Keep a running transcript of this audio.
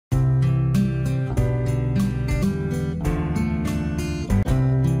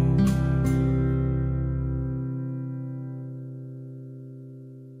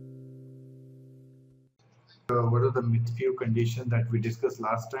what are the few conditions that we discussed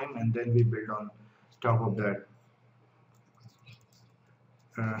last time, and then we build on top of that.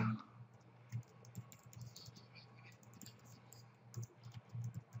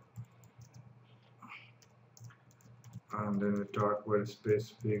 And then we talk about a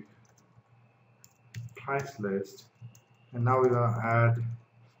specific price list, and now we will add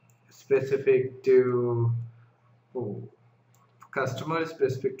specific to customer,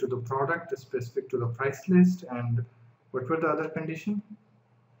 specific to the product, specific to the price list, and what were the other condition?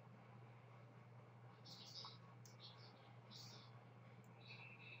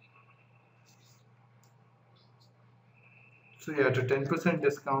 So yeah, to 10%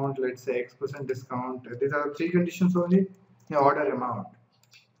 discount, let's say X% discount. These are three conditions only. Yeah, order amount.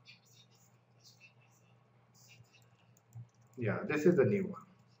 Yeah, this is the new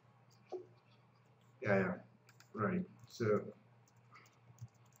one. Yeah, right. So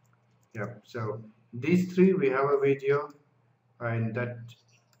yeah, so these three we have a video, and that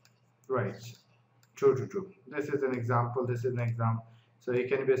right. True. This is an example. This is an example. So it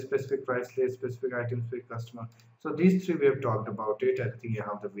can be a specific price list, specific item, specific customer. So these three we have talked about it. I think you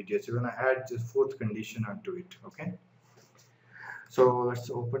have the video. So we're gonna add this fourth condition onto it. Okay. So let's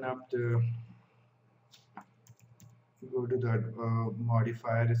open up the. Go to the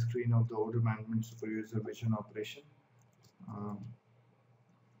modifier screen of the order management superuser vision operation.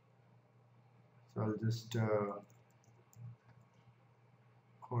 So I'll just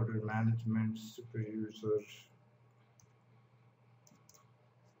order management superuser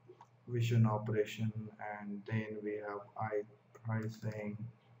vision operation, and then we have pricing,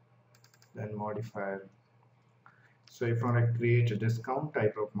 then modifier. So if I want to create a discount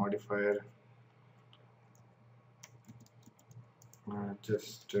type of modifier,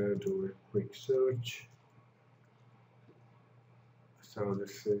 just do a quick search. So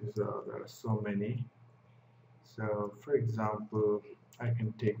this is there are so many. So for example, I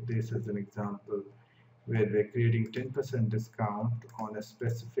can take this as an example where we're creating 10% discount on a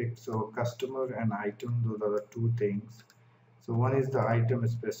specific, so customer and item, those are the two things. So one is the item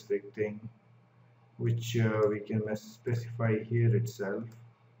specific thing, which we can specify here itself.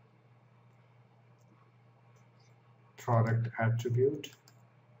 Product attribute.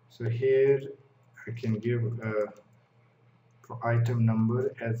 So here I can give a item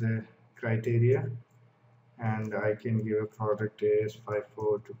number as a criteria, and I can give a product as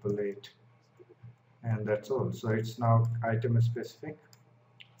 54888, and that's all. So it's now item specific.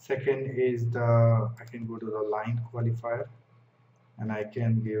 Second is I can go to the line qualifier, and I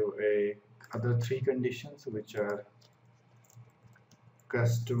can give a other three conditions, which are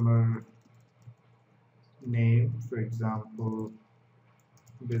customer name, for example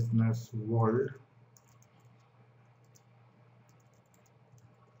business world,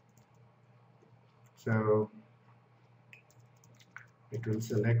 so it will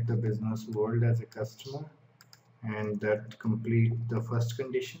select the business world as a customer, and that complete the first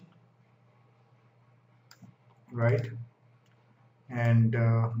condition, right? And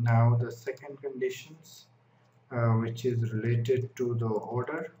now the second conditions, which is related to the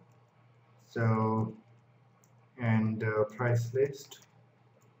order, so and price list,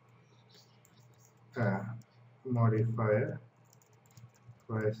 modifier,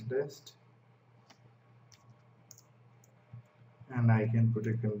 price list, and I can put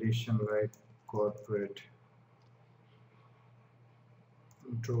a condition like corporate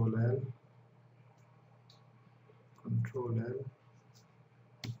control L,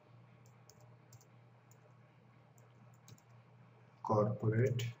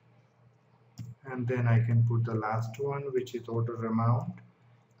 corporate, and then I can put the last one, which is order amount.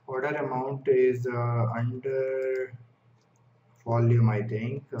 Order amount is under volume, I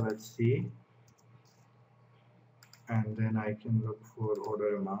think. Let's see, and then I can look for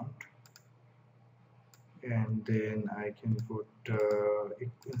order amount, and then I can put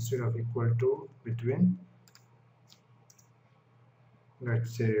instead of equal to, between,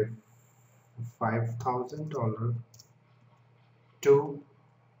 let's say $5,000 to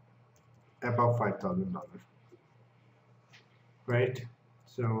above $5,000, right?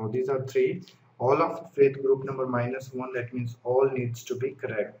 So these are three. All of with group number -1, that means all needs to be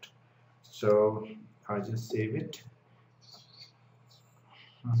correct. So I'll just save it.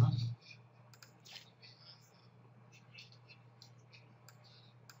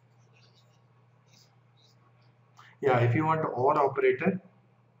 Yeah, if you want OR operator,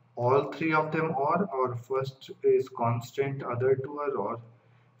 all three of them or first is constant, other two are OR.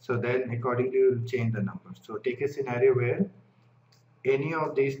 So then accordingly you will change the number. So take a scenario where any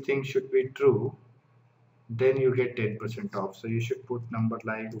of these things should be true, then you get 10% off. So you should put number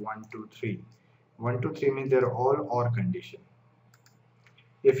like 1, 2, 3. 1 to 3 means they're all or condition.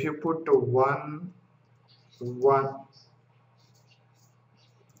 If you put 1 2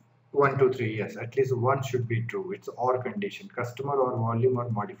 3, yes, at least one should be true. It's or condition, customer or volume or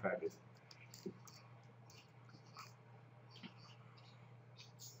modifier is.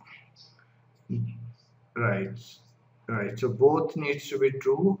 Right, right. So both needs to be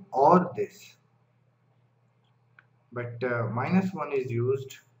true or this. But -1 is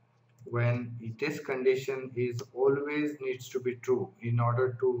used when this condition is always needs to be true in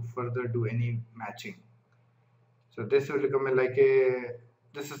order to further do any matching. So this will become like a,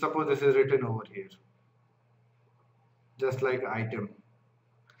 this is, suppose this is written over here, just like item.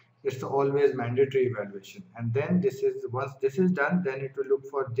 It's always mandatory evaluation, and then this is, once this is done, then it will look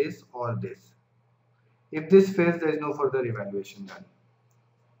for this or this. If this fails, there is no further evaluation done.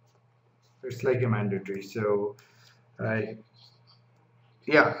 It's like a mandatory. So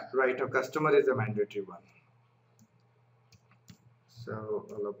yeah, right, a customer is a mandatory one. So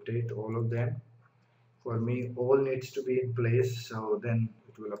I'll update all of them. For me, all needs to be in place, so then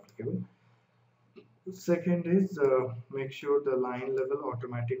it will applicable. Second is make sure the line level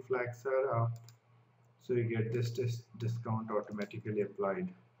automatic flags are up, so you get this discount automatically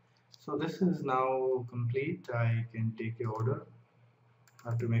applied. So this is now complete. I can take a order.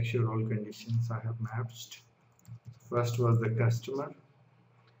 I have to make sure all conditions I have matched. First was the customer,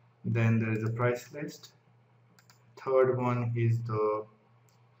 then there is a price list. Third one is the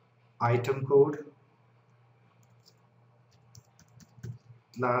item code.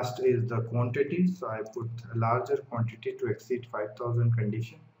 Last is the quantity, so I put a larger quantity to exceed 5,000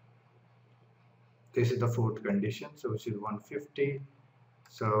 condition. This is the fourth condition, so which is 150.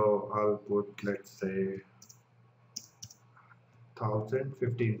 So I'll put, let's say, 1,000,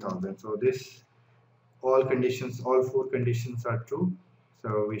 15,000. So this, all conditions, all four conditions are true,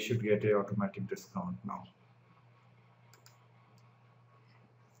 so we should get a automatic discount now.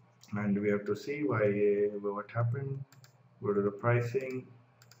 And we have to see why, what happened. Go to the pricing.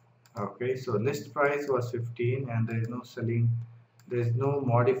 Okay, so list price was 15 and there is no selling, there is no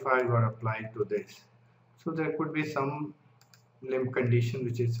modifier got applied to this. So there could be some limb condition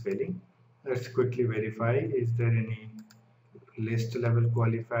which is failing. Let's quickly verify, is there any list level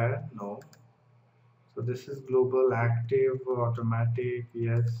qualifier? No. So this is global, active, automatic,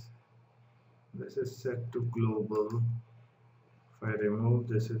 yes. This is set to global. If I remove,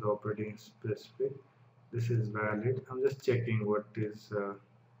 this is operating specific. This is valid. I'm just checking what is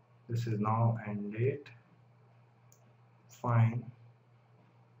this is now end date. Fine.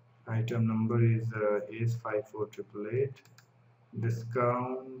 Item number is 54888.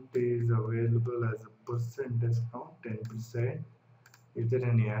 Discount is available as a percent discount, 10%. Is there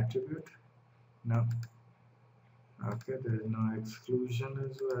any attribute? No. Okay, there is no exclusion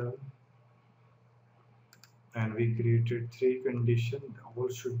as well. And we created 3 conditions. All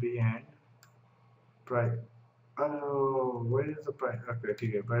should be and price. Oh, where is the price? Okay,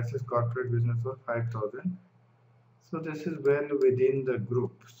 okay. Price is corporate business for 5,000. So this is well within the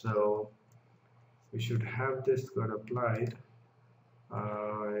group. So we should have this got applied.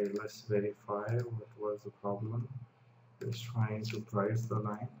 Let's verify what was the problem. Just trying to price the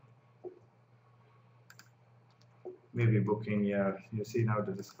line. Maybe booking, yeah. You see now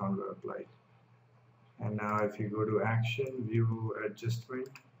the discount got applied. And now if you go to action, view adjustment,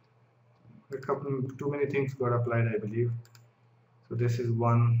 too many things got applied, I believe. So this is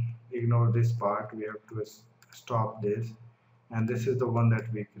one, ignore this part, we have to stop this. And this is the one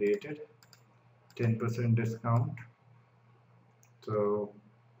that we created, 10% discount. So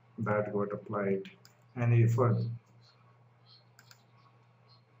that got applied. And if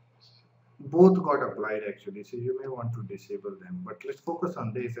both got applied actually, so you may want to disable them. But let's focus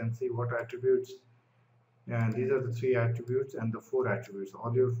on this and see what attributes. And these are the 3 attributes and the 4 attributes.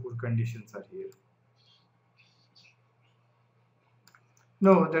 All your 4 conditions are here.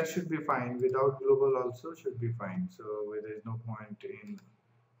 No, that should be fine. Without global also should be fine. So there is no point in,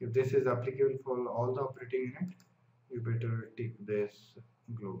 if this is applicable for all the operating unit, you better tick this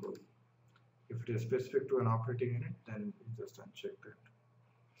global. If it is specific to an operating unit, then you just uncheck that.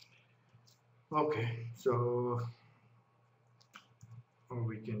 Okay, so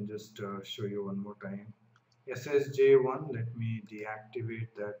we can just show you one more time. SSJ1, let me deactivate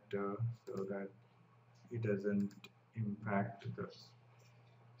that so that it doesn't impact the.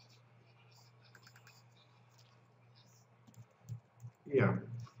 Yeah,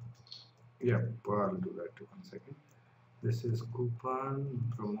 I'll do that too. 1 second. This is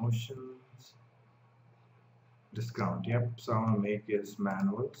coupon, promotions, discount. Yep, so I'm gonna make this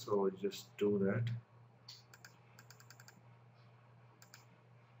manual, so just do that.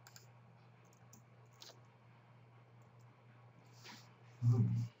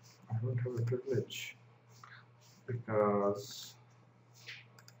 I don't have a privilege because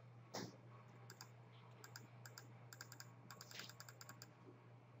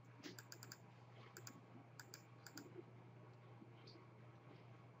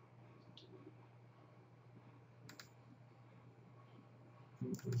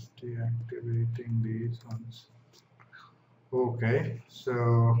I'm just deactivating these ones. Okay,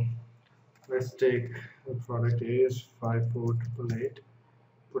 so let's take the product A is 54888,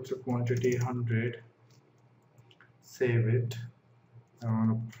 puts a quantity 100, save it. I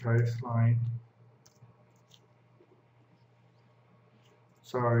want a price line.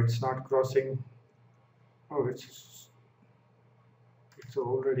 So it's not crossing. Oh, it's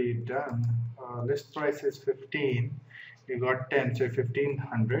already done. List price is 15. We got 10, so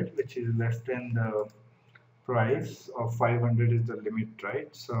 1500, which is less than the price of 500 is the limit,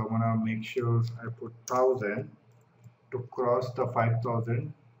 right? So I'm gonna make sure I put 1000 to cross the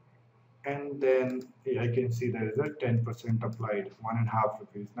 5000, and then I can see there is a 10% applied, 1.5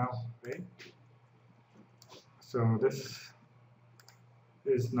 rupees now, right? So this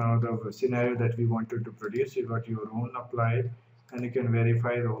is now the scenario that we wanted to produce. You got your own applied, and you can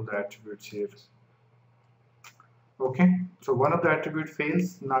verify all the attributes here. Okay, so one of the attribute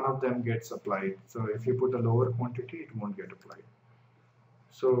fails, none of them gets applied. So if you put a lower quantity, it won't get applied.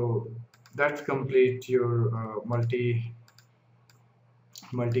 So that's complete your multi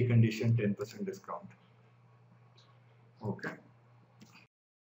condition 10% discount. Okay.